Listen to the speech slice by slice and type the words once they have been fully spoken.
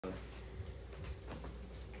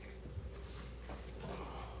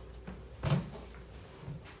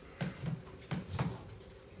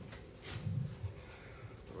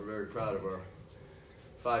proud of our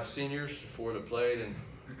 5 seniors, 4 that played, and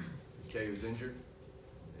Kay was injured.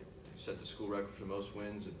 They set the school record for most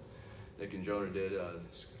wins. Nick and Jonah did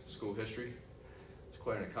school history. It's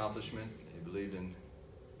quite an accomplishment. They believed in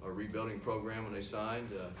our rebuilding program when they signed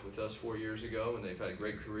with us 4 years ago, and they've had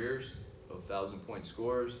great careers, both 1,000-point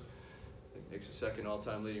scorers. Nick's the second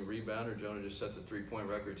all-time leading rebounder. Jonah just set the 3-point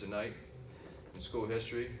record tonight in school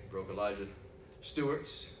history. Broke Elijah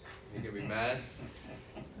Stewart's. He's gonna be mad.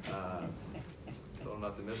 Told him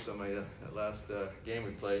not to miss somebody that last game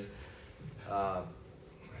we played.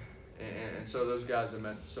 And so those guys have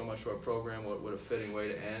meant so much to our program. What a fitting way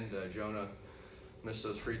to end. Jonah missed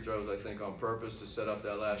those free throws, I think, on purpose to set up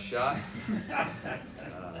that last shot.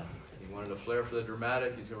 He wanted a flair for the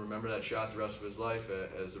dramatic. He's going to remember that shot the rest of his life,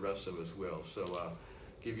 as the rest of us will. So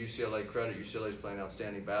give UCLA credit. UCLA's playing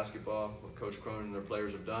outstanding basketball. What Coach Cronin and their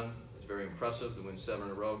players have done is very impressive. To win 7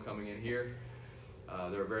 in a row coming in here.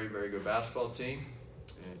 They're a very, very good basketball team,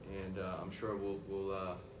 and I'm sure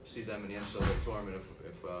we'll see them in the NCAA tournament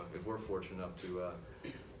if we're fortunate enough to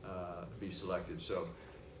be selected. So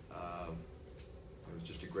it was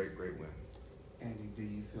just a great, great win. Andy, do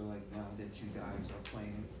you feel like now that you guys are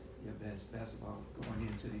playing your best basketball going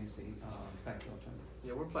into the NCAA Pac-12 tournament?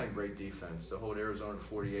 Yeah, we're playing great defense. To hold Arizona to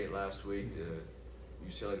 48 last week,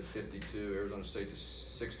 UCLA to 52, Arizona State to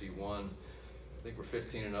 61. I think we're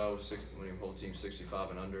 15-0, when the whole team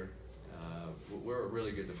 65 and under. We're a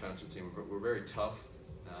really good defensive team. We're very tough.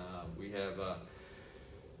 We have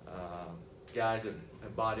guys that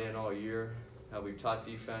have bought in all year. How we've taught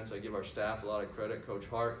defense. I give our staff a lot of credit. Coach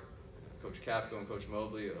Hart, Coach Capco, and Coach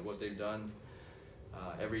Mobley, what they've done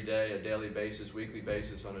every day, a daily basis, weekly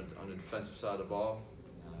basis on the defensive side of the ball.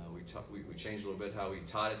 We changed a little bit how we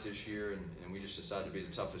taught it this year, and we just decided to be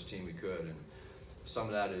the toughest team we could. And some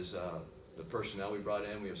of that is the personnel we brought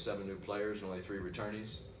in. We have 7 new players and only 3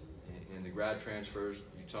 returnees. And the grad transfers,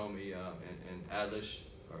 Utomi and Adlish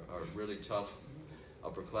are really tough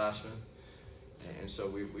upperclassmen. And so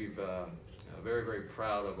we've very, very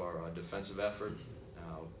proud of our defensive effort.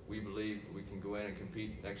 We believe we can go in and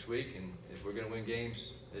compete next week, and if we're going to win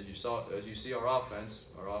games, as you see our offense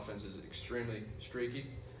is extremely streaky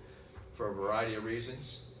for a variety of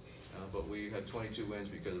reasons, but we had 22 wins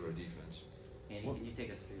because of our defense. Andy, can you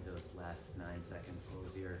take us through those last 9 seconds? What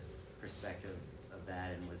was your perspective of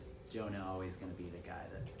that, and was Jonah always going to be the guy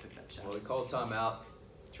that took that shot? Well, we called timeout,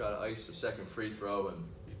 try to ice the second free throw, and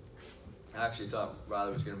I actually thought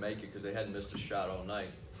Riley was going to make it because they hadn't missed a shot all night.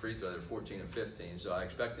 Free throw, they're 14 and 15, so I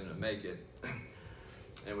expected them to make it.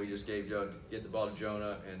 And we just get the ball to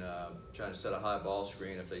Jonah and trying to set a high ball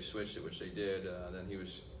screen. If they switched it, which they did, then he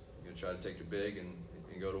was going to try to take the big and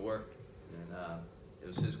go to work. And it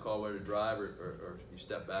was his call whether to drive or you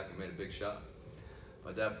step back and made a big shot.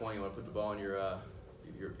 But at that point, you want to put the ball in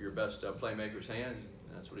your best playmaker's hands,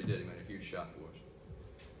 and that's what he did. He made a huge shot for us.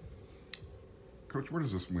 Coach, where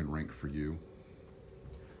does this win rank for you?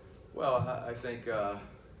 Well, I think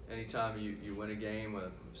anytime you win a game,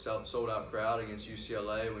 a sold-out crowd against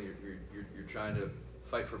UCLA, when you're trying to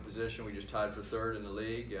fight for position, we just tied for 3rd in the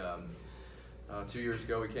league. 2 years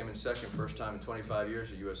ago, we came in 2nd, first time in 25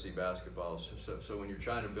 years of USC basketball. So when you're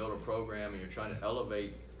trying to build a program and you're trying to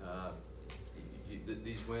elevate,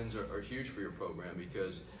 these wins are huge for your program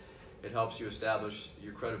because it helps you establish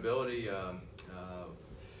your credibility,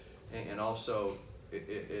 and also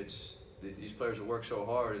it's these players that work so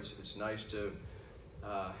hard. It's nice to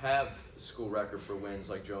have the school record for wins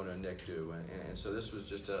like Jonah and Nick do, and so this was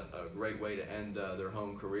just a great way to end their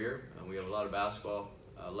home career. And we have a lot of basketball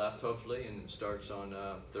left, hopefully, and it starts on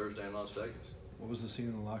Thursday in Las Vegas. What was the scene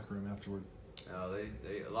in the locker room afterward?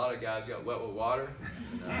 A lot of guys got wet with water.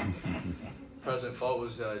 President Folt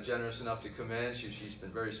was generous enough to come in. She's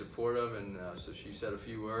been very supportive, and so she said a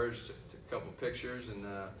few words, took a couple pictures, and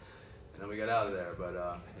then we got out of there. But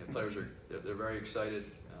yeah, players they're very excited,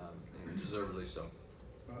 and deservedly so.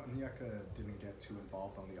 Onyeka didn't get too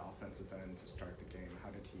involved on the offensive end to start the game. How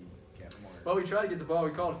did he get more? Well, we tried to get the ball.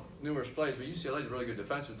 We called numerous plays, but UCLA is a really good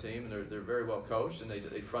defensive team, and they're very well coached, and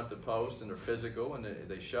they front the post, and they're physical, and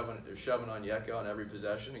they're shoving Onyeka on every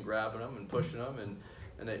possession and grabbing them and pushing them, and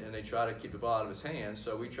they try to keep the ball out of his hands.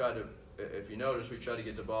 So we tried to, if you notice, we tried to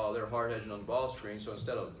get the ball. They're hard hedging on the ball screen, so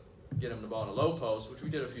instead of getting them the ball in a low post, which we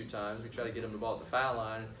did a few times, we tried to get them the ball at the foul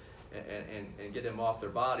line and get them off their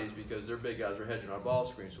bodies because their big guys are hedging our ball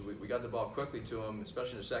screen. So we got the ball quickly to him,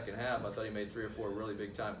 especially in the second half. I thought he made 3 or 4 really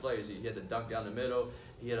big time plays. He had to dunk down the middle.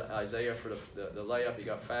 He hit Isaiah for the layup. He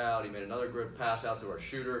got fouled. He made another good pass out to our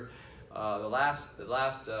shooter. The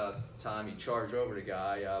last time he charged over the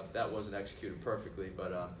guy, that wasn't executed perfectly,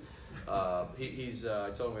 but I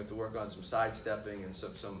told him we have to work on some sidestepping and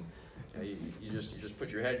some you just put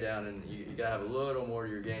your head down, and you got to have a little more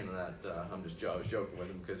to your game than that. I was joking with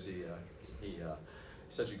him because he's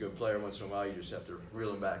such a good player. Once in a while, you just have to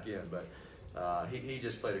reel him back in. But he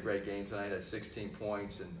just played a great game tonight. Had 16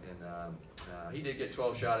 points, and he did get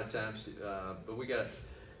 12 shot attempts. But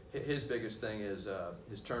his biggest thing is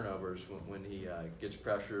his turnovers when he gets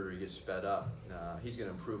pressured or he gets sped up. He's going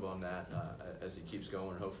to improve on that as he keeps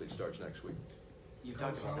going, and hopefully starts next week. You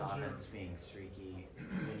talked about the offense being streaky.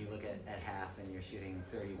 When you look at half and you're shooting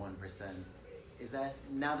 31%, is that,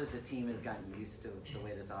 now that the team has gotten used to the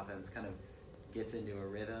way this offense kind of gets into a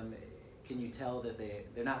rhythm, can you tell that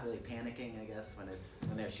they're not really panicking, I guess,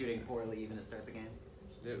 when they're shooting poorly even to start the game?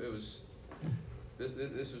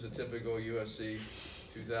 This was a typical USC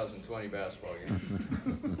 2020 basketball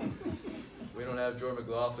game. We don't have Jordan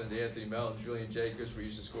McLaughlin, Anthony Melton, Julian Jacobs. We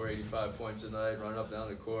used to score 85 points a night, run up down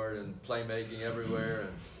the court, and playmaking everywhere.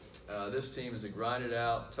 And this team is a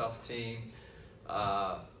grinded-out, tough team.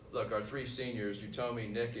 Look, our three seniors,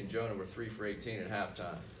 Utomi, Nick, and Jonah, were 3 for 18 at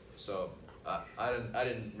halftime. So I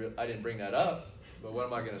didn't bring that up, but what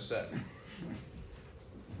am I going to say?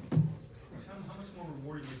 How much more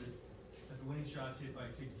rewarding is it that the winning shots hit by a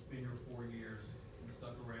kid that's been here 4 years and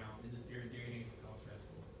stuck around in this day and age of college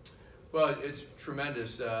basketball? Well, it's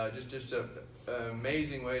tremendous. Just an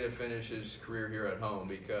amazing way to finish his career here at home,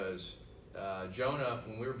 because Jonah,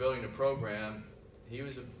 when we were building the program, he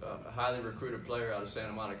was a highly recruited player out of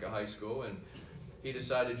Santa Monica High School, and he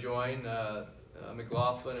decided to join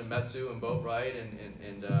McLaughlin and Metu and Boatwright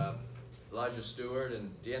and Elijah Stewart,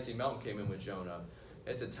 and D'Anthony Melton came in with Jonah.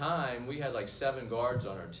 At the time, we had like 7 guards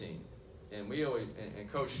on our team, and we always,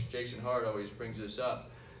 and Coach Jason Hart always brings this up.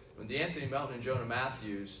 When D'Anthony Melton and Jonah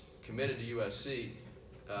Matthews committed to USC,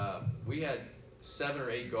 we had 7 or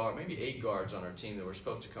 8 guards, maybe 8 guards on our team that were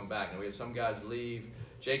supposed to come back, and we had some guys leave.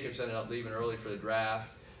 Jacobs ended up leaving early for the draft.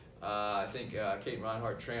 I think Kate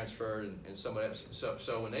Reinhardt transferred, and somebody else.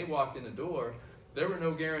 So when they walked in the door, there were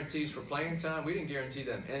no guarantees for playing time. We didn't guarantee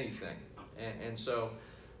them anything. And so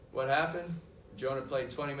what happened? Jonah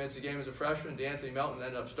played 20 minutes a game as a freshman. D'Anthony Melton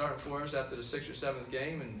ended up starting for us after the 6th or 7th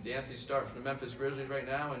game, and D'Anthony's starting for the Memphis Grizzlies right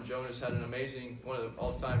now, and Jonah's had an amazing, one of the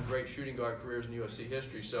all-time great shooting guard careers in USC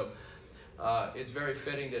history. So it's very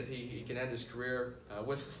fitting that he can end his career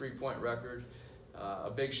with a 3-point record.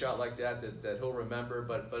 A big shot like that he'll remember,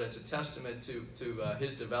 but it's a testament to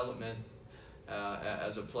his development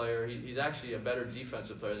as a player. He's actually a better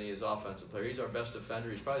defensive player than he is offensive player. He's our best defender.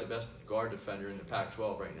 He's probably the best guard defender in the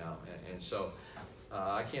Pac-12 right now, and so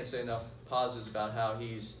I can't say enough positives about how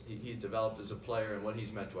he's developed as a player and what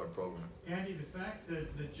he's meant to our program. Andy, the fact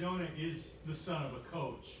that Jonah is the son of a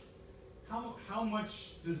coach, how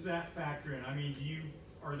much does that factor in? I mean,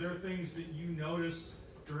 are there things that you notice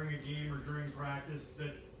during a game or during practice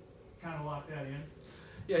that kind of lock that in?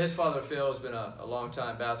 Yeah, his father Phil has been a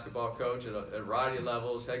long-time basketball coach at a variety of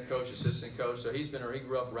levels, head coach, assistant coach. So he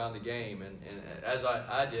grew up around the game, and as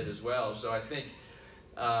I did as well. So I think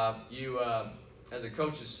as a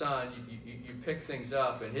coach's son, you pick things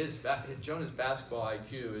up, and Jonah's basketball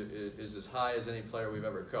IQ is as high as any player we've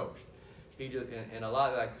ever coached. And a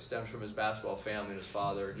lot of that stems from his basketball family and his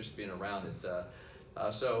father, just being around it.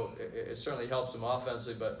 So it certainly helps him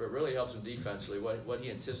offensively, but it really helps him defensively. What he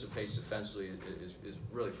anticipates defensively is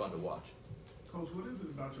really fun to watch. Coach, what is it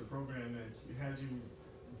about your program that had you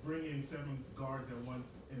bring in 7 guards in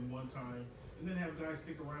one time, and then have guys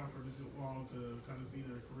stick around for this long to kind of see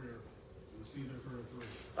their career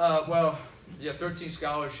through? Well, you have 13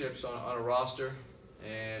 scholarships on a roster,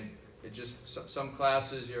 and it just some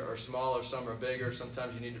classes are smaller, some are bigger.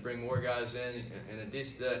 Sometimes you need to bring more guys in this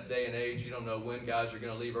day and age, you don't know when guys are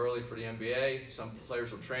going to leave early for the NBA. Some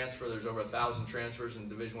players will transfer. There's over 1,000 transfers in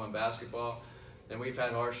Division I basketball, and we've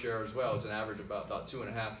had our share as well. It's an average of about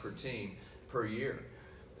 2.5 per team per year.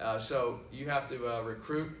 So you have to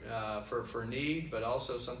recruit for need, but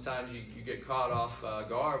also sometimes you get caught off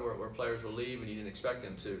guard where players will leave and you didn't expect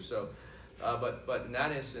them to. So. But in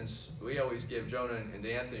that instance, we always give Jonah and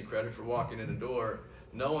D'Anthony credit for walking in the door,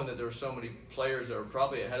 knowing that there were so many players that were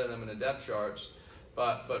probably ahead of them in the depth charts.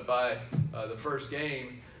 But by the first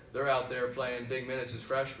game, they're out there playing big minutes as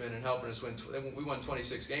freshmen and helping us win. We won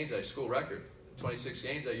 26 games, that school record. 26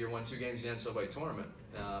 games that year, won 2 games in the NCAA tournament.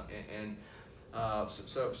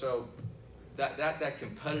 So that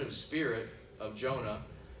competitive spirit of Jonah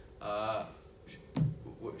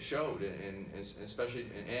showed, and especially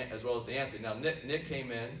as well as D'Anthony. Now Nick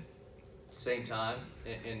came in same time,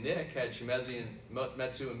 and Nick had Shemezi and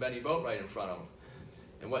Metu and Benny Boatwright in front of him.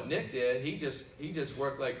 And what Nick did, he just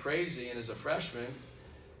worked like crazy, and as a freshman,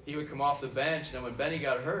 he would come off the bench, and then when Benny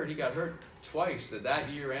got hurt, he got hurt twice, that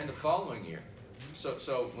year and the following year.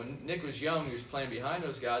 So when Nick was young, he was playing behind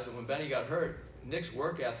those guys, but when Benny got hurt, Nick's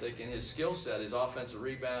work ethic and his skill set, his offensive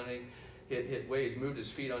rebounding, way he's moved his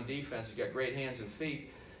feet on defense, he's got great hands and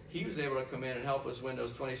feet, he was able to come in and help us win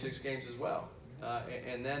those 26 games as well.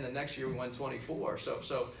 And then the next year we won 24.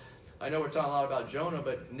 So I know we're talking a lot about Jonah,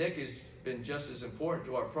 but Nick has been just as important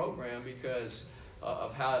to our program because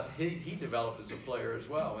of how he developed as a player as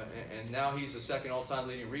well. And now he's the second all-time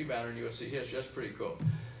leading rebounder in USC history. That's pretty cool.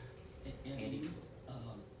 Andy, you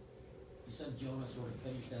said Jonah sort of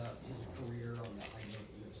finished out his career on the high note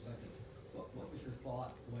you expected. What was your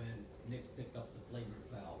thought when Nick picked up the flagrant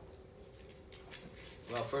foul?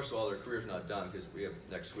 Well, first of all, their career's not done because we have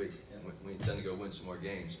next week. Yeah. We intend to go win some more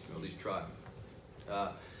games, or at least try.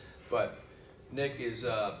 But Nick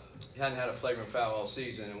hadn't had a flagrant foul all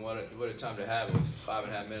season, and what a time to have it with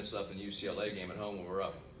 5.5 minutes left in the UCLA game at home when we're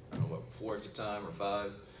up, I don't know, what, 4 at the time or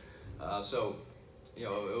 5. So, you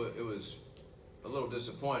know, it was a little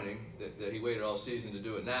disappointing that he waited all season to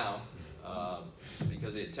do it now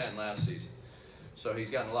because he had 10 last season. So he's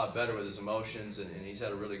gotten a lot better with his emotions, and he's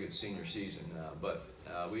had a really good senior season. But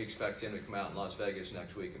we expect him to come out in Las Vegas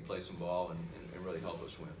next week and play some ball and really help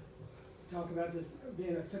us win. Talk about this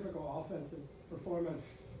being a typical offensive performance.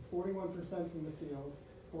 41% from the field,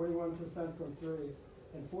 41% from 3,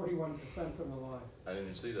 and 41% from the line. I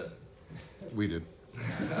didn't see that. We did.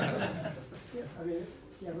 Yeah, I mean,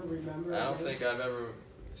 you ever remember? I don't think I've ever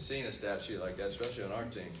seen a stat sheet like that, especially on our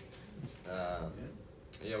team.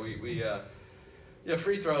 Yeah,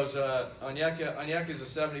 free throws. Onyeka's a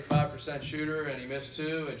 75% shooter, and he missed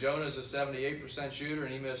 2, and Jonah's a 78% shooter,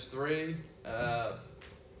 and he missed 3.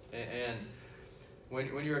 And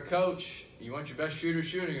when you're a coach, you want your best shooter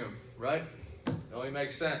shooting them, right? It only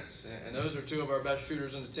makes sense. And those are 2 of our best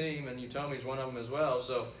shooters on the team, and Utomi's one of them as well.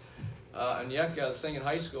 So Onyeka, the thing in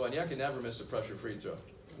high school, Onyeka never missed a pressure free throw.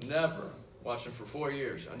 Never. Watched him for 4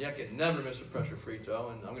 years. Onyeka never missed a pressure free throw,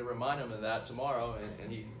 and I'm going to remind him of that tomorrow,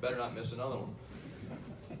 and he better not miss another one.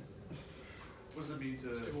 What does it mean to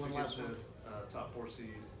get the top 4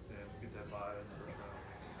 seed and get that bye in the first round?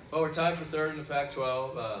 Well, we're tied for 3rd in the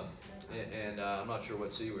Pac-12, and I'm not sure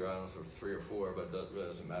what seed we're on, for 3 or 4, but it really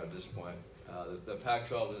doesn't matter at this point. The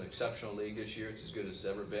Pac-12 is an exceptional league this year. It's as good as it's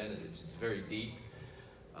ever been. It's very deep.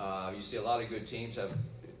 You see a lot of good teams have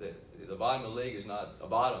the bottom of the league is not a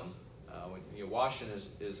bottom. Washington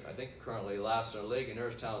is I think currently last in the league and they're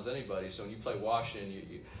as talented as anybody. So when you play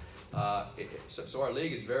Washington, so our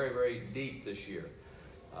league is very, very deep this year,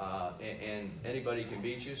 and anybody can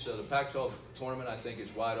beat you. So the Pac-12 tournament I think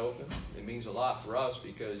is wide open. It means a lot for us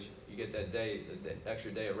because you get that day, that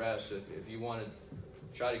extra day of rest. If you want to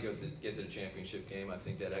try to get to the championship game, I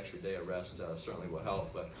think that extra day of rest certainly will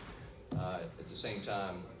help. But at the same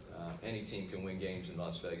time, any team can win games in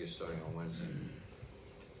Las Vegas starting on Wednesday.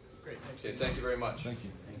 Great. Okay, thank you very much. Thank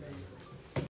you.